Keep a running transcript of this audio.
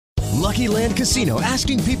Lucky Land Casino,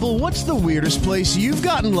 asking people, what's the weirdest place you've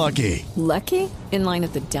gotten lucky? Lucky? In line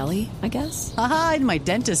at the deli, I guess? Aha, in my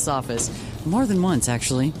dentist's office. More than once,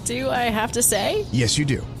 actually. Do I have to say? Yes, you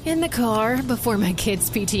do. In the car before my kids'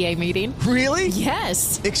 PTA meeting. Really?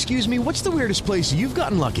 Yes. Excuse me, what's the weirdest place you've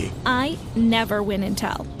gotten lucky? I never win and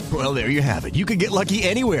tell. Well, there you have it. You can get lucky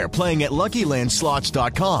anywhere, playing at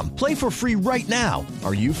LuckyLandSlots.com. Play for free right now.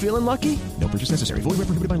 Are you feeling lucky? No purchase necessary. Void where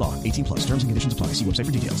prohibited by law. 18 plus. Terms and conditions apply. See website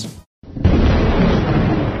for details.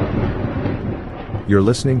 You're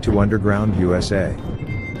listening to Underground USA.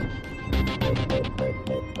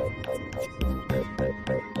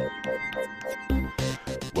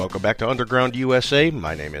 Welcome back to Underground USA.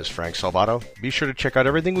 My name is Frank Salvato. Be sure to check out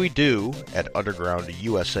everything we do at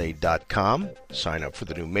undergroundusa.com. Sign up for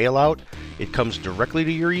the new mail out. It comes directly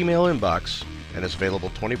to your email inbox and is available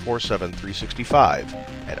 24/7, 365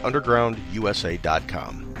 at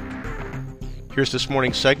undergroundusa.com. Here's this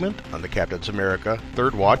morning's segment on the Captain's America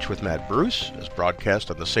Third Watch with Matt Bruce, as broadcast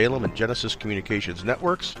on the Salem and Genesis Communications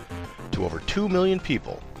networks to over 2 million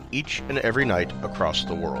people each and every night across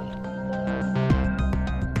the world.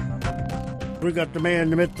 We got the man,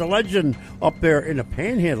 the myth, the legend up there in the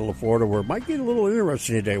panhandle of Florida, where it might get a little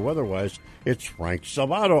interesting today weather-wise. It's Frank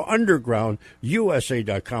Salvato,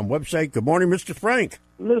 undergroundusa.com website. Good morning, Mr. Frank.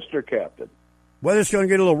 Mr. Captain. Weather's going to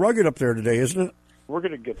get a little rugged up there today, isn't it? We're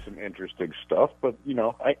going to get some interesting stuff, but, you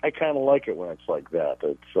know, I kind of like it when it's like that.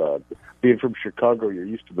 It's being from Chicago, you're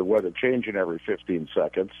used to the weather changing every 15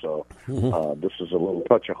 seconds, so this is a little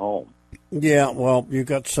touch of home. Yeah, well, you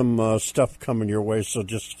got some stuff coming your way, so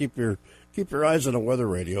just keep your eyes on the weather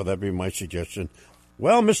radio. That'd be my suggestion.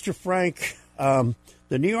 Well, Mr. Frank, the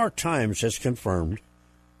New York Times has confirmed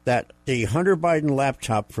that the Hunter Biden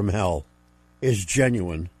laptop from hell is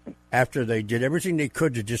genuine after they did everything they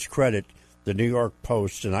could to discredit the New York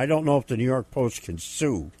Post. And I don't know if the New York Post can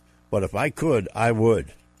sue, but if I could, I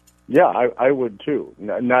would. Yeah, I would too.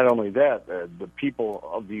 Not only that, the people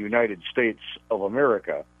of the United States of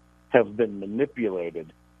America have been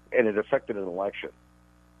manipulated, and it affected an election.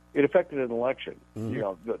 Mm-hmm. You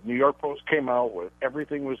know, the New York Post came out with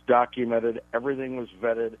everything was documented, everything was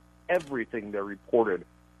vetted, everything they reported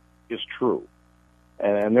is true.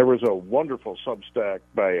 And there was a wonderful Substack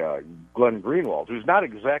by Glenn Greenwald, who's not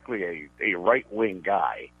exactly a right-wing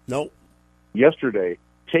guy. Nope. Yesterday,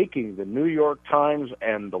 taking the New York Times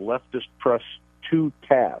and the leftist press to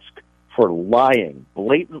task for lying,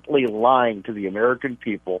 blatantly lying to the American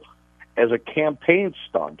people as a campaign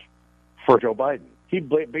stunt for Joe Biden. He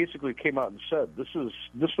basically came out and said this was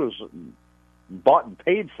bought and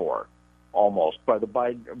paid for almost by the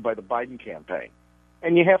Biden campaign,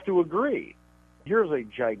 and you have to agree. Here's a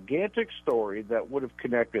gigantic story that would have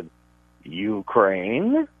connected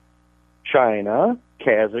Ukraine, China,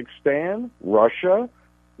 Kazakhstan, Russia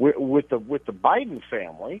with the Biden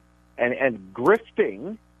family and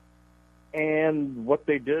grifting, and what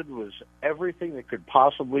they did was everything they could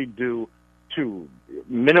possibly do to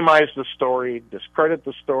minimize the story, discredit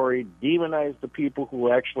the story, demonize the people who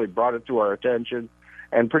actually brought it to our attention,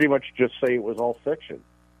 and pretty much just say it was all fiction.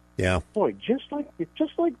 Yeah. Boy, just like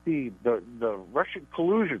the Russian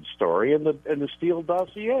collusion story and the Steele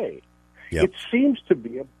dossier. Yep. It seems to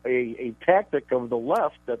be a tactic of the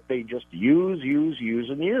left that they just use,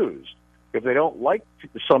 and use. If they don't like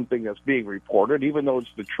something that's being reported, even though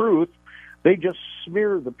it's the truth, they just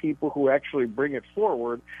smear the people who actually bring it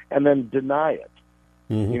forward and then deny it.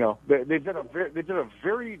 Mm-hmm. You know, they did a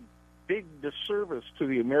very big disservice to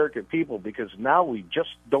the American people, because now we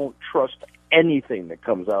just don't trust anything that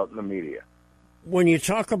comes out in the media. When you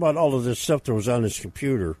talk about all of this stuff that was on his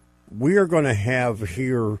computer, we are going to have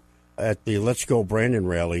here at the Let's Go Brandon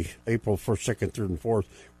rally, April 1st, 2nd, 3rd, and 4th,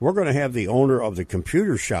 we're going to have the owner of the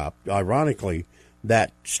computer shop, ironically,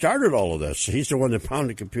 that started all of this. He's the one that found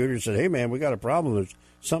the computer and said, hey, man, we got a problem. There's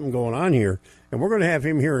something going on here. And we're going to have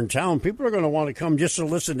him here in town. People are going to want to come just to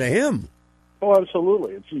listen to him. Oh,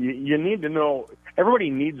 absolutely. You need to know. Everybody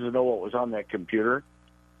needs to know what was on that computer.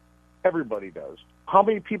 Everybody does. How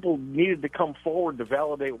many people needed to come forward to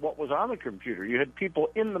validate what was on the computer? You had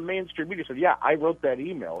people in the mainstream media said, yeah, I wrote that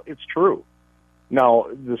email. It's true. Now,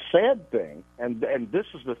 the sad thing, and this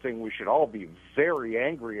is the thing we should all be very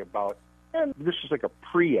angry about, and this is like a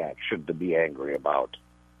pre-action to be angry about,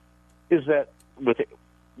 is that with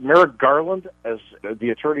Merrick Garland as the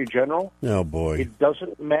Attorney General, oh boy, it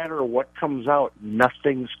doesn't matter what comes out.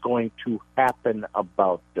 Nothing's going to happen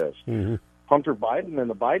about this. Mm-hmm. Hunter Biden and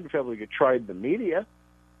the Biden family get tried in the media,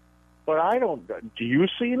 but I don't. Do you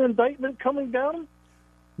see an indictment coming down?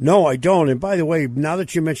 No, I don't. And by the way, now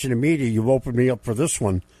that you mention the media, you've opened me up for this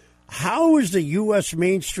one. How is the U.S.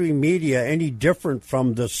 mainstream media any different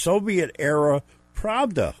from the Soviet-era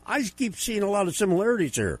Pravda? I keep seeing a lot of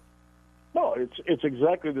similarities here. No, it's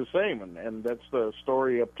exactly the same, and that's the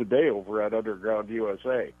story up today over at Underground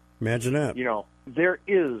USA. Imagine that. You know, there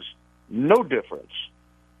is no difference.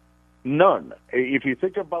 None. If you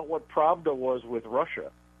think about what Pravda was with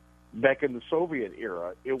Russia back in the Soviet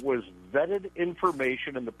era, it was vetted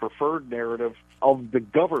information and the preferred narrative of the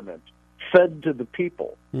government fed to the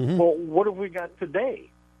people. Mm-hmm. Well, what have we got today?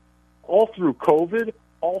 All through COVID,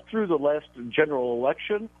 all through the last general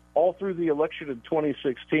election, all through the election in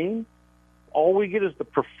 2016, all we get is the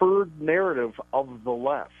preferred narrative of the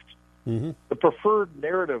left. Mm-hmm. The preferred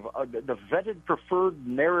narrative, the vetted preferred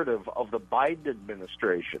narrative of the Biden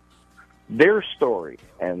administration. Their story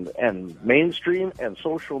and mainstream and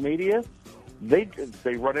social media, they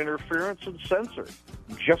run interference and censor,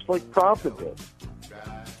 just like Pravda did.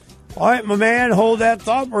 All right, my man, hold that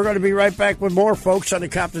thought. We're going to be right back with more, folks, on the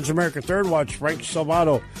Captain's America Third Watch. Frank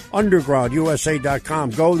Salvato,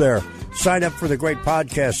 UndergroundUSA.com. Go there. Sign up for the great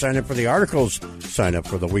podcast. Sign up for the articles. Sign up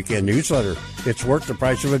for the weekend newsletter. It's worth the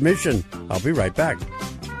price of admission. I'll be right back.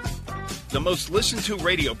 The most listened to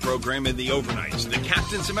radio program in the overnights, the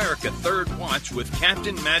Captain's America Third Watch with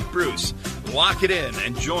Captain Matt Bruce. Lock it in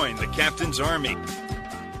and join the Captain's Army.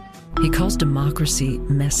 He calls democracy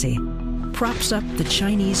messy, props up the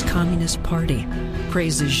Chinese Communist Party,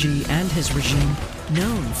 praises Xi and his regime,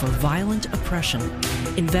 known for violent oppression,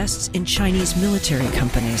 invests in Chinese military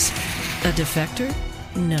companies. A defector?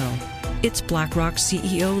 No. It's BlackRock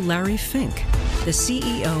CEO Larry Fink, the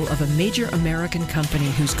CEO of a major American company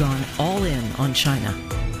who's gone all in on China.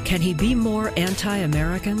 Can he be more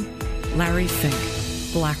anti-American? Larry Fink,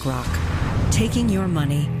 BlackRock, taking your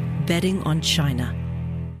money, betting on China.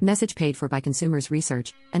 Message paid for by Consumers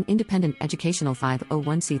Research, an independent educational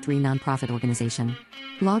 501c3 nonprofit organization.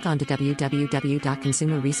 Log on to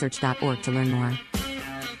www.consumerresearch.org to learn more.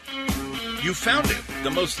 You found it, the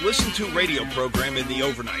most listened to radio program in the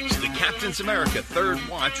overnights, the Captain's America Third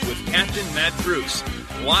Watch with Captain Matt Bruce.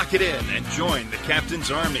 Lock it in and join the Captain's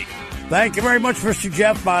Army. Thank you very much, Mr.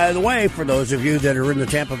 Jeff. By the way, for those of you that are in the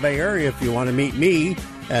Tampa Bay area, if you want to meet me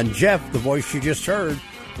and Jeff, the voice you just heard,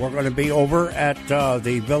 we're going to be over at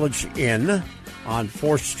the Village Inn on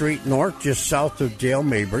 4th Street North, just south of Dale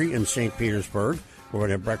Mabry in St. Petersburg. We're going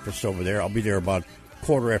to have breakfast over there. I'll be there about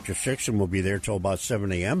 6:15, and we'll be there till about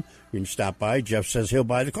 7 a.m. You can stop by. Jeff says he'll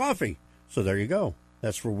buy the coffee. So there you go.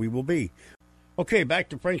 That's where we will be. Okay, back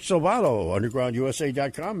to Frank Salvato,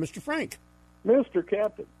 UndergroundUSA.com. Mr. Frank. Mr.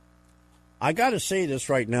 Captain. I got to say this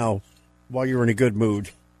right now while you're in a good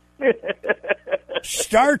mood.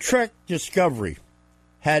 Star Trek Discovery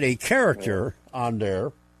had a character on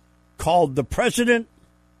there called the President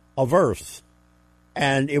of Earth.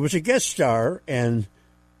 And it was a guest star, and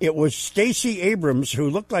it was Stacey Abrams, who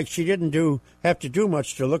looked like she didn't have to do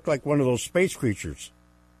much to look like one of those space creatures.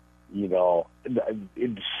 You know,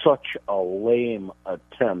 it's such a lame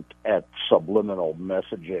attempt at subliminal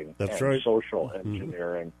messaging and social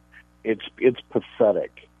engineering. It's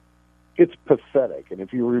pathetic. It's pathetic. And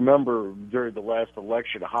if you remember, during the last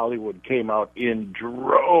election, Hollywood came out in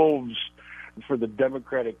droves for the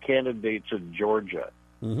Democratic candidates in Georgia.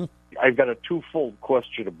 Mm-hmm. I've got a twofold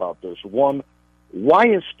question about this. One, why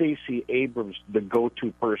is Stacey Abrams the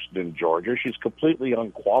go-to person in Georgia? She's completely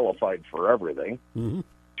unqualified for everything. Mm-hmm.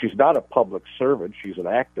 She's not a public servant. She's an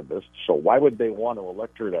activist. So why would they want to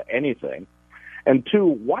elect her to anything? And two,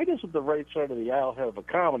 why doesn't the right side of the aisle have a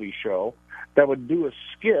comedy show that would do a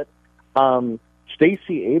skit on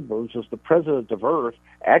Stacey Abrams as the president of Earth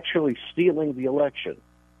actually stealing the election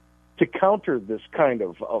to counter this kind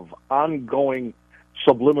of ongoing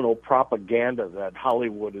subliminal propaganda that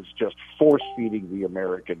Hollywood is just force-feeding the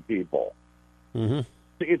American people? Mm-hmm.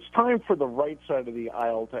 It's time for the right side of the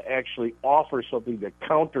aisle to actually offer something that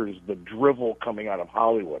counters the drivel coming out of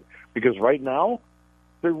Hollywood. Because right now,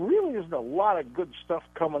 there really isn't a lot of good stuff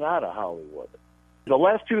coming out of Hollywood. The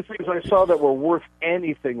last two things I saw that were worth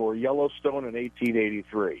anything were Yellowstone and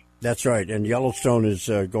 1883. That's right, and Yellowstone is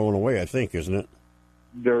going away, I think, isn't it?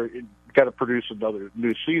 They're got to produce another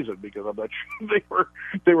new season because I'm not sure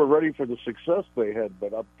they were ready for the success they had.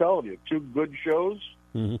 But I'm telling you, two good shows,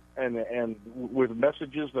 mm-hmm. and with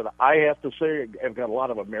messages that I have to say have got a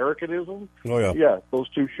lot of Americanism. Oh yeah, yeah, those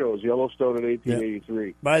two shows, Yellowstone and 1883.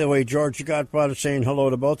 Yeah. By the way, George, you got about saying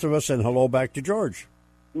hello to both of us, and hello back to George,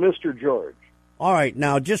 Mr. George. All right,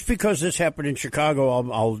 now just because this happened in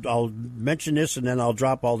Chicago, I'll mention this and then I'll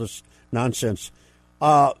drop all this nonsense.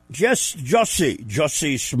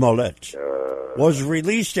 Jussie Smollett was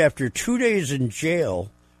released after 2 days in jail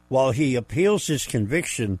while he appeals his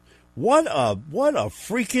conviction What a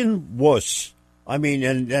freaking wuss. I mean,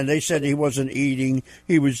 and they said he wasn't eating.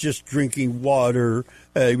 He was just drinking water.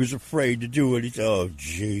 He was afraid to do it. Oh,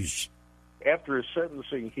 jeez. After his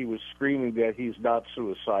sentencing, he was screaming that he's not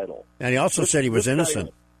suicidal. And he also said he was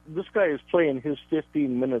innocent. This guy is playing his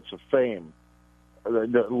 15 minutes of fame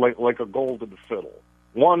like a golden fiddle.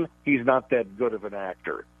 One, he's not that good of an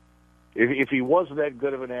actor. If he was that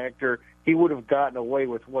good of an actor, he would have gotten away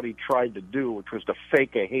with what he tried to do, which was to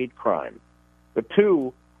fake a hate crime. But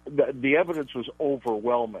two, the evidence was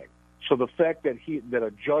overwhelming. So the fact that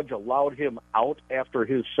a judge allowed him out after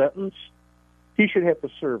his sentence, he should have to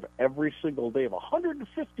serve every single day of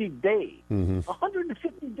 150 days.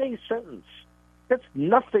 150-day sentence. That's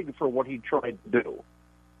nothing for what he tried to do.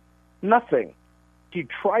 Nothing. He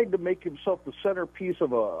tried to make himself the centerpiece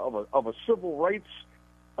of a civil rights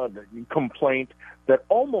complaint that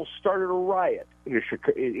almost started a riot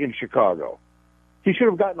in Chicago. He should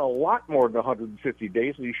have gotten a lot more than 150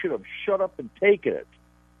 days, and he should have shut up and taken it.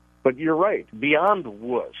 But you're right, beyond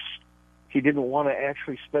wuss. He didn't want to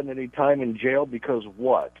actually spend any time in jail because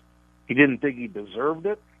what? He didn't think he deserved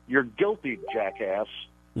it? You're guilty, jackass.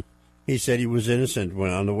 He said he was innocent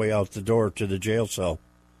when on the way out the door to the jail cell.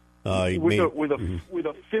 With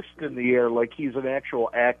a fist in the air like he's an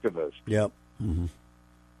actual activist. Yep.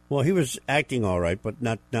 Well, he was acting all right, but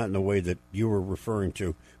not in the way that you were referring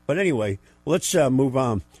to. But anyway, let's move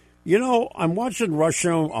on. You know, I'm watching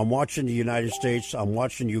Russia, I'm watching the United States, I'm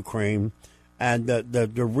watching Ukraine, and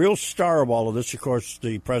the real star of all of this, of course,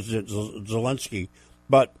 the President Zelensky.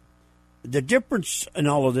 But the difference in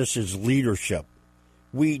all of this is leadership.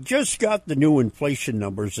 We just got the new inflation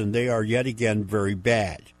numbers, and they are yet again very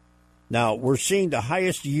bad. Now, we're seeing the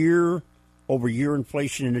highest year-over-year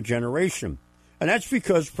inflation in a generation. And that's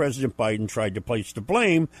because President Biden tried to place the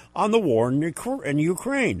blame on the war in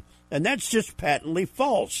Ukraine. And that's just patently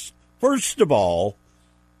false. First of all,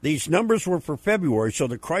 these numbers were for February, so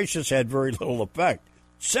the crisis had very little effect.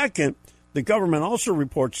 Second, the government also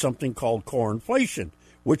reports something called core inflation,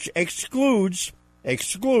 which excludes,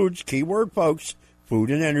 keyword folks, food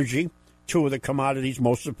and energy, two of the commodities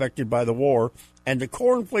most affected by the war, and the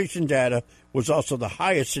core inflation data was also the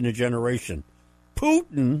highest in a generation.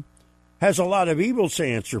 Putin has a lot of evils to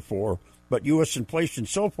answer for, but U.S. inflation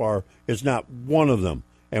so far is not one of them.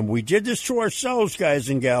 And we did this to ourselves, guys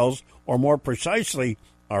and gals, or more precisely,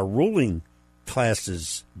 our ruling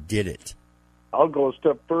classes did it. I'll go a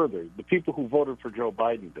step further. The people who voted for Joe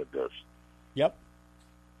Biden did this. Yep.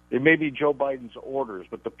 It may be Joe Biden's orders,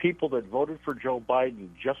 but the people that voted for Joe Biden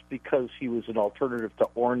just because he was an alternative to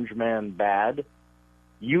Orange Man bad,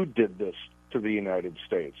 you did this to the United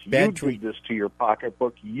States. You did this to your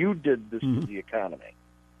pocketbook. You did this to the economy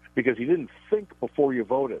because you didn't think before you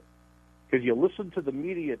voted. Because you listened to the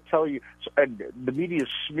media tell you, and the media's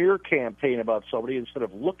smear campaign about somebody instead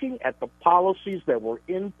of looking at the policies that were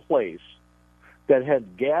in place that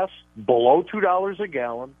had gas below $2 a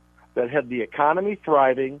gallon, that had the economy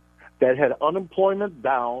thriving, that had unemployment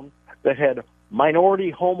down, that had minority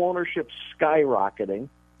home ownership skyrocketing,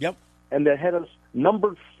 and that had us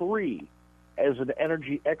number 3 as an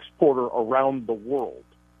energy exporter around the world.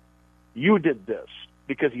 You did this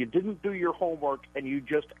because you didn't do your homework and you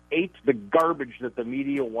just ate the garbage that the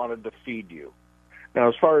media wanted to feed you. Now,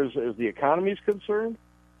 as far as the economy is concerned,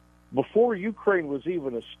 before Ukraine was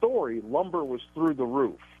even a story, lumber was through the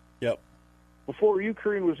roof. Yep. Before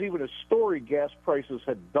Ukraine was even a story, gas prices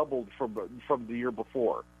had doubled from the year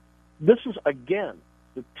before. This is, again,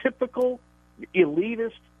 the typical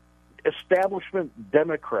elitist establishment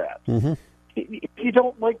Democrat. If you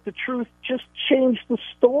don't like the truth, just change the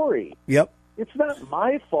story. Yep. It's not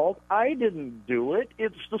my fault. I didn't do it.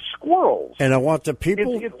 It's the squirrels. And I want the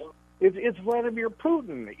people. It's Vladimir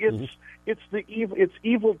Putin. It's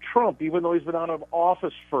evil Trump, even though he's been out of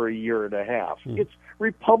office for a year and a half. It's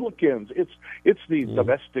Republicans. It's the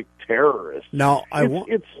domestic terrorists. Now I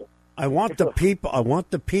want the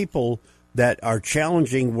people that are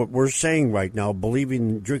challenging what we're saying right now,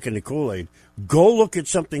 believing, drinking the Kool-Aid. Go look at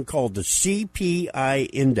something called the CPI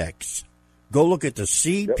index. Go look at the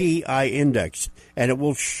CPI index, and it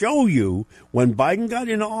will show you when Biden got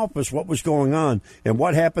into office what was going on and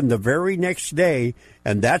what happened the very next day,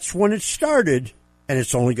 and that's when it started, and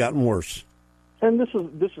it's only gotten worse. And this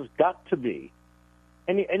has got to be.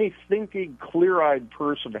 Any thinking, clear-eyed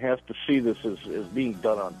person has to see this as being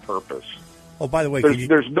done on purpose. Oh, by the way,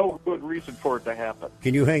 there's no good reason for it to happen.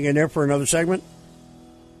 Can you hang in there for another segment?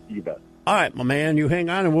 You bet. All right, my man, you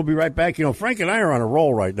hang on, and we'll be right back. You know, Frank and I are on a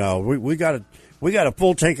roll right now. We got a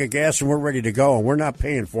full tank of gas, and we're ready to go, and we're not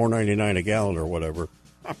paying $4.99 a gallon or whatever.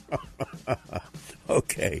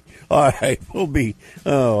 Okay. All right. We'll be,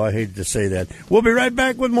 I hate to say that. We'll be right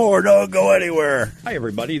back with more. Don't go anywhere. Hi,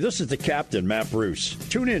 everybody. This is the Captain, Matt Bruce.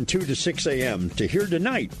 Tune in 2 to 6 a.m. to hear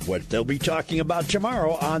tonight what they'll be talking about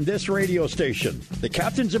tomorrow on this radio station. The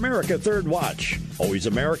Captain's America Third Watch. Always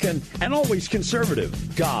American and always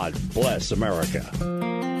conservative. God bless America.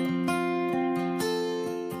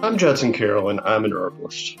 I'm Judson Carroll, and I'm an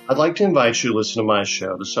herbalist. I'd like to invite you to listen to my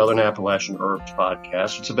show, the Southern Appalachian Herbs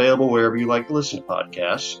Podcast. It's available wherever you like to listen to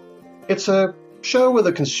podcasts. It's a show with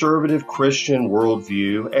a conservative Christian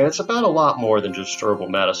worldview, and it's about a lot more than just herbal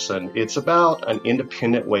medicine. It's about an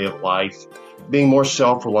independent way of life, being more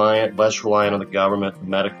self-reliant, less reliant on the government, the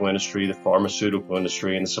medical industry, the pharmaceutical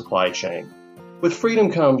industry, and the supply chain. With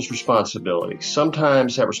freedom comes responsibility.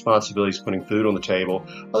 Sometimes that responsibility is putting food on the table.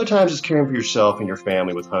 Other times it's caring for yourself and your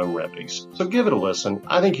family with home remedies. So give it a listen.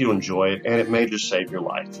 I think you'll enjoy it, and it may just save your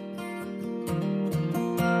life.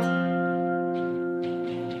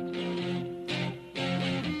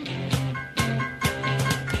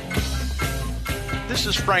 This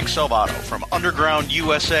is Frank Salvato from Underground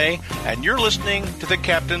USA, and you're listening to the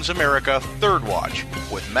Captain's America Third Watch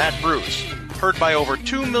with Matt Bruce. Heard by over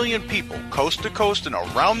 2 million people coast to coast and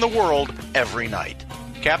around the world every night.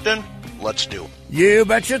 Captain, let's do it. You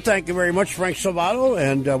betcha. Thank you very much, Frank Salvato.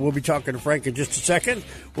 And we'll be talking to Frank in just a second,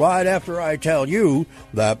 right after I tell you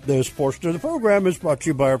that this portion of the program is brought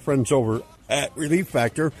to you by our friends over at Relief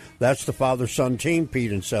Factor. That's the father-son team,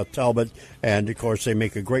 Pete and Seth Talbot. And, of course, they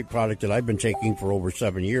make a great product that I've been taking for over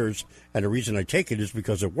 7 years. And the reason I take it is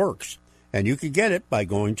because it works. And you can get it by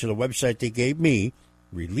going to the website they gave me,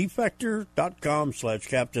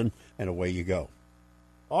 relieffactor.com/captain, and away you go.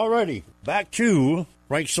 Alrighty, back to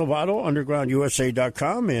Frank Salvato,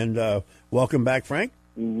 undergroundusa.com, and welcome back, Frank.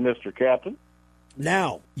 Mr. Captain.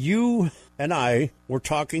 Now, you and I were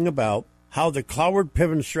talking about how the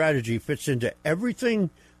Cloward-Piven strategy fits into everything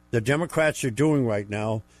the Democrats are doing right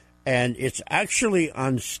now, and it's actually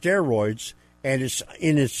on steroids, and it's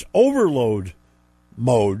in its overload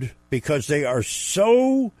mode because they are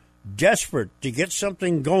so desperate to get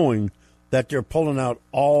something going that they're pulling out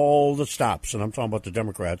all the stops, and I'm talking about the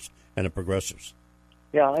Democrats and the progressives.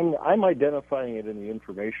 Yeah, I'm identifying it in the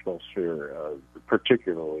informational sphere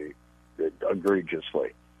particularly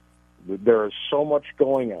egregiously. There is so much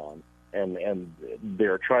going on, and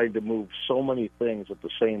they're trying to move so many things at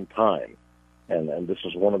the same time, and this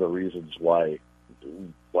is one of the reasons why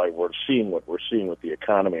we're seeing what we're seeing with the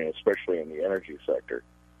economy, especially in the energy sector.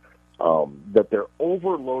 That they're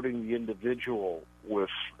overloading the individual with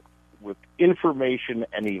information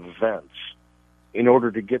and events in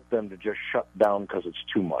order to get them to just shut down because it's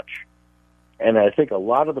too much. And I think a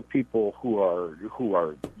lot of the people who are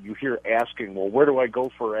you hear asking, well, where do I go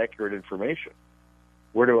for accurate information?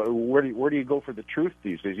 Where do you go for the truth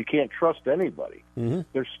these days? You can't trust anybody. Mm-hmm.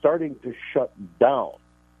 They're starting to shut down.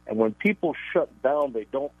 And when people shut down, they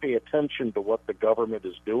don't pay attention to what the government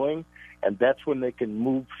is doing, and that's when they can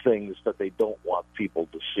move things that they don't want people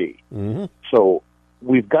to see. Mm-hmm. So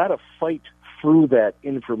we've got to fight through that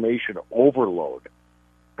information overload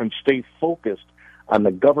and stay focused on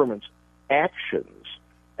the government's actions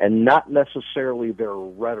and not necessarily their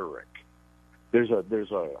rhetoric. There's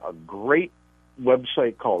a great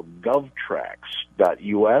website called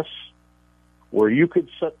govtracks.us where you could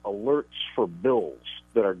set alerts for bills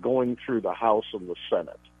that are going through the House and the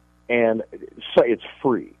Senate. And it's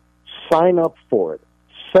free. Sign up for it.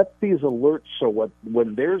 Set these alerts so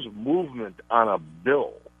when there's movement on a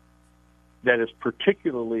bill that is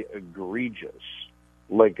particularly egregious,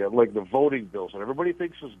 like the voting bills, and everybody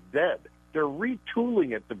thinks is dead, they're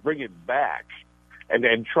retooling it to bring it back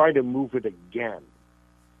and try to move it again.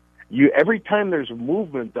 Every time there's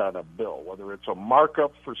movement on a bill, whether it's a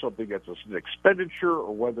markup for something that's an expenditure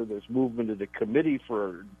or whether there's movement in the committee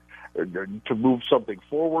to move something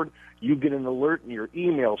forward, you get an alert in your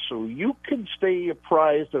email so you can stay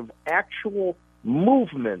apprised of actual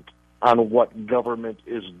movement on what government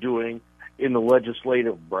is doing in the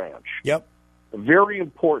legislative branch. Yep. Very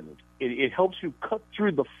important. It helps you cut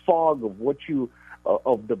through the fog of what you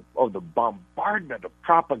of the bombardment of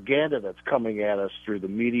propaganda that's coming at us through the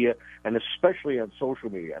media and especially on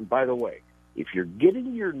social media. And by the way, if you're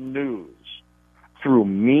getting your news through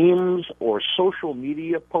memes or social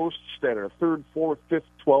media posts that are third, fourth, fifth,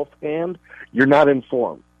 12th hand, you're not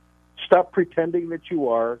informed. Stop pretending that you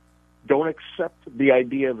are. Don't accept the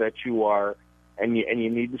idea that you are, and you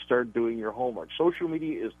need to start doing your homework. Social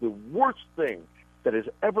media is the worst thing that has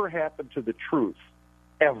ever happened to the truth,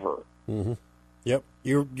 ever. Mm-hmm. Yep,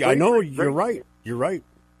 I know you're right. You're right.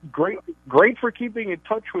 Great for keeping in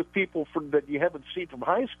touch with people that you haven't seen from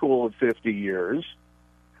high school in 50 years,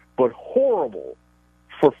 but horrible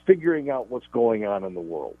for figuring out what's going on in the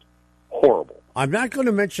world. Horrible. I'm not going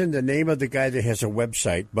to mention the name of the guy that has a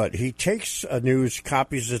website, but he takes a news,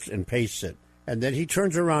 copies it, and pastes it. And then he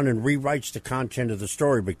turns around and rewrites the content of the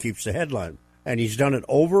story, but keeps the headline. And he's done it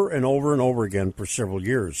over and over and over again for several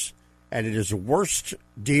years. And it is the worst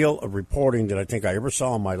deal of reporting that I think I ever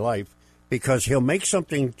saw in my life, because he'll make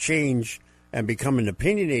something change and become an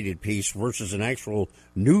opinionated piece versus an actual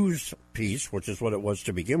news piece, which is what it was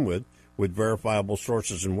to begin with verifiable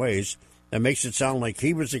sources and ways. That makes it sound like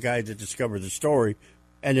he was the guy that discovered the story,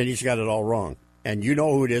 and then he's got it all wrong. And you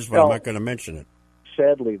know who it is, but I'm not going to mention it.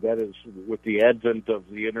 Sadly, that is, with the advent of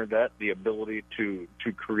the Internet, the ability to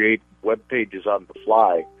create web pages on the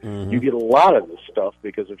fly, you get a lot of this stuff,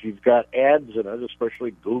 because if you've got ads in it,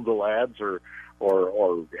 especially Google ads or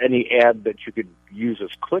any ad that you could use as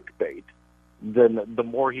clickbait, then the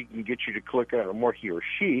more he can get you to click on, the more he or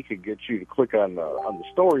she can get you to click on the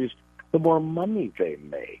stories, the more money they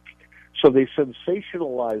make. So they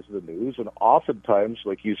sensationalize the news, and oftentimes,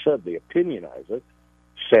 like you said, they opinionize it.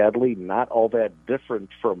 Sadly, not all that different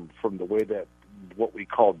from the way that what we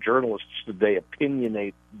call journalists today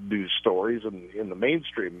opinionate news stories in the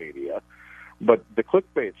mainstream media. But the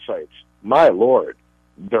clickbait sites, my Lord,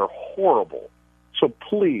 they're horrible. So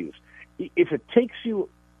please, if it takes you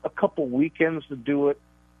a couple weekends to do it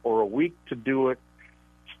or a week to do it,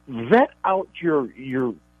 vet out your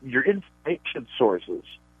information sources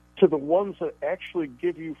to the ones that actually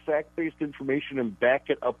give you fact-based information and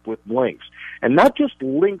back it up with links. And not just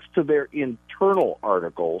links to their internal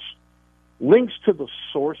articles, links to the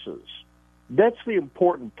sources. That's the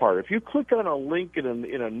important part. If you click on a link in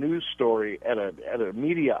a news story at a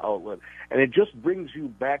media outlet and it just brings you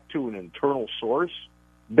back to an internal source,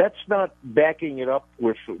 that's not backing it up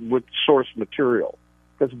with source material.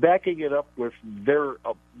 That's backing it up with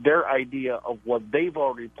their idea of what they've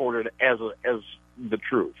already reported as the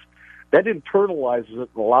truth. That internalizes it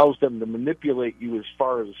and allows them to manipulate you as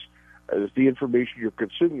far as the information you're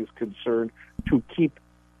consuming is concerned to keep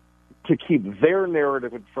their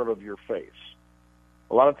narrative in front of your face.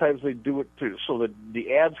 A lot of times they do it so that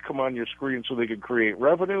the ads come on your screen so they can create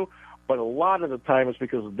revenue, but a lot of the time it's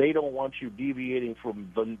because they don't want you deviating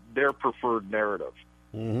from their preferred narrative.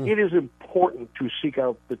 It is important to seek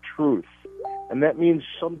out the truth, and that means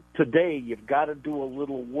today you've got to do a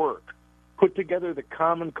little work. Put together the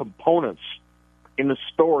common components in a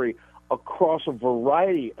story across a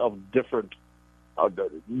variety of different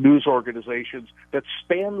news organizations that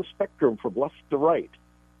span the spectrum from left to right.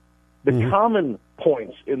 The common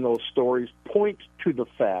points in those stories point to the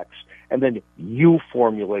facts, and then you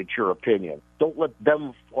formulate your opinion. Don't let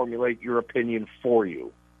them formulate your opinion for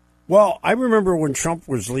you. Well, I remember when Trump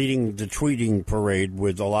was leading the tweeting parade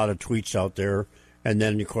with a lot of tweets out there, and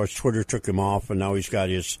then, of course, Twitter took him off, and now he's got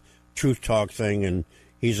his Truth Talk thing, and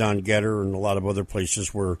he's on Getter and a lot of other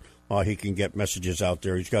places where he can get messages out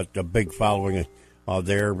there. He's got a big following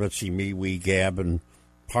there. Let's see, MeWe, Gab, and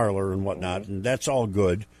Parler and whatnot, and that's all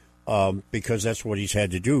good because that's what he's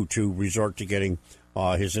had to do to resort to getting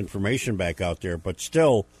his information back out there. But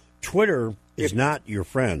still, Twitter is not your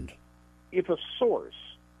friend. If a source,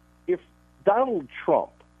 if Donald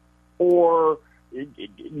Trump or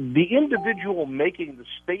the individual making the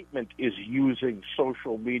statement is using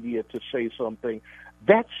social media to say something,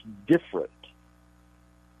 that's different.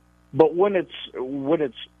 But when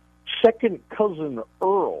it's second cousin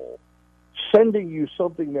Earl sending you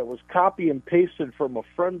something that was copy and pasted from a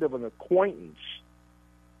friend of an acquaintance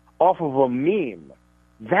off of a meme,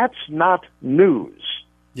 that's not news.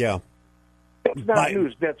 Yeah. That's not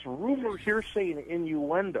news. That's rumor, hearsay, and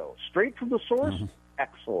innuendo. Straight from the source?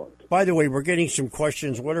 Excellent. By the way, we're getting some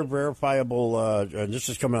questions. What are verifiable, and this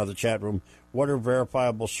is coming out of the chat room, what are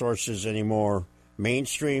verifiable sources anymore?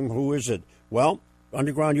 Mainstream, who is it? Well,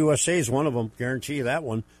 Underground USA is one of them, guarantee you that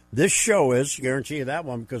one. This show is, guarantee you that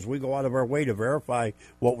one, because we go out of our way to verify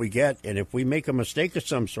what we get, and if we make a mistake of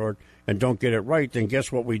some sort and don't get it right, then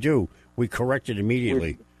guess what we do? We correct it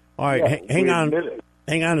immediately. All right, hang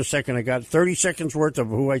on a second. I got 30 seconds worth of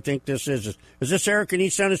who I think this is. Is this Eric in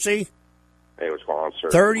East Tennessee? Hey, what's going on, sir?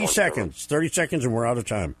 30 seconds. 30 seconds, and we're out of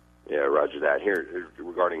time. Yeah, roger that. Here,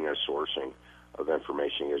 regarding the sourcing of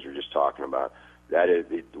information, as we're just talking about, that is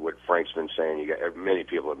what Frank's been saying. Many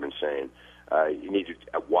people have been saying you need to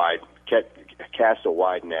cast a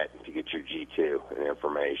wide net to get your G2 and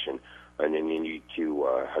information, and then you need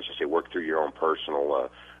to, work through your own personal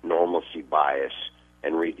normalcy bias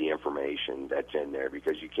and read the information that's in there,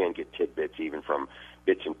 because you can get tidbits even from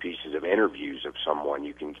bits and pieces of interviews of someone.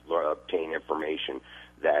 You can obtain information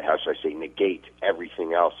that, negate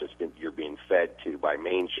everything else you're being fed to by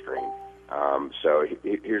mainstream. So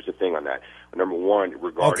here's the thing on that. Number one,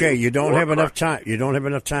 regarding okay, you don't have enough time. You don't have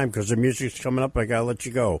enough time because the music's coming up. I gotta let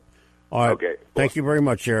you go. All right. Okay. Thank you very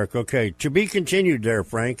much, Eric. Okay, to be continued there,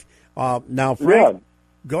 Frank. Now, Frank,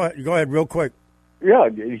 go ahead, real quick. Yeah,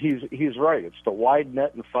 he's right. It's to wide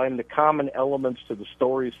net and find the common elements to the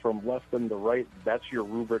stories from left and to right. That's your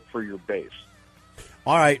rubric for your base.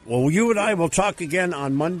 All right. Well, you and I will talk again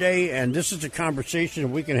on Monday, and this is a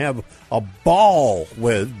conversation we can have a ball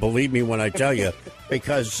with, believe me when I tell you,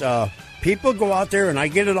 because people go out there, and I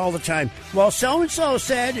get it all the time. Well, so-and-so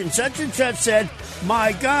said, and such said,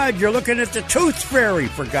 my God, you're looking at the tooth fairy,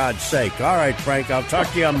 for God's sake. All right, Frank, I'll talk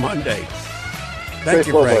to you on Monday. Thank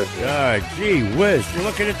you, Frank. All right, gee whiz, you're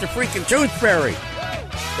looking at the freaking tooth fairy.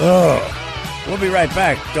 Ugh. We'll be right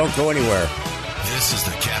back. Don't go anywhere. This is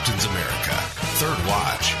the Captain's America Third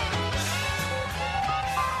Watch.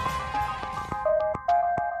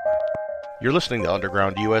 You're listening to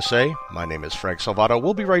Underground USA. My name is Frank Salvato.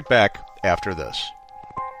 We'll be right back after this.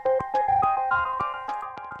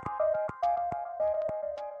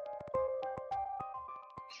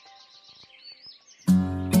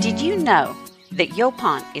 Did you know that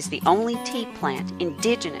Yaupon is the only tea plant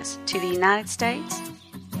indigenous to the United States?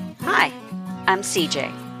 Hi, I'm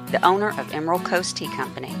CJ, the owner of Emerald Coast Tea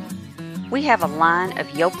Company. We have a line of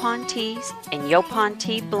Yaupon teas and Yaupon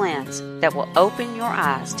tea blends that will open your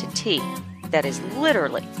eyes to tea that is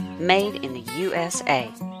literally made in the USA.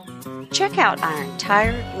 Check out our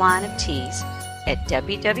entire line of teas at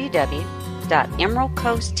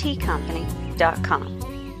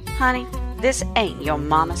www.emeraldcoastteacompany.com. Honey, this ain't your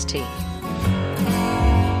mama's tea.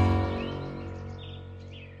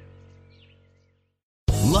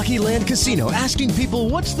 Lucky Land Casino, asking people,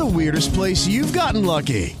 what's the weirdest place you've gotten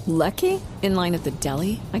lucky? Lucky? In line at the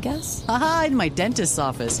deli, I guess? Aha, in my dentist's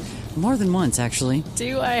office. More than once, actually.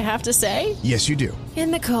 Do I have to say? Yes, you do. In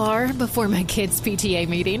the car before my kids' PTA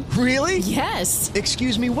meeting. Really? Yes.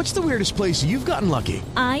 Excuse me, what's the weirdest place you've gotten lucky?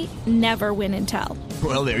 I never win and tell.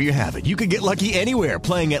 Well, there you have it. You can get lucky anywhere,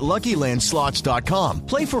 playing at LuckyLandSlots.com.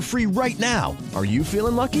 Play for free right now. Are you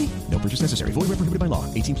feeling lucky? No purchase necessary. Void where prohibited by law.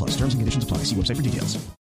 18+. Terms and conditions apply. See website for details.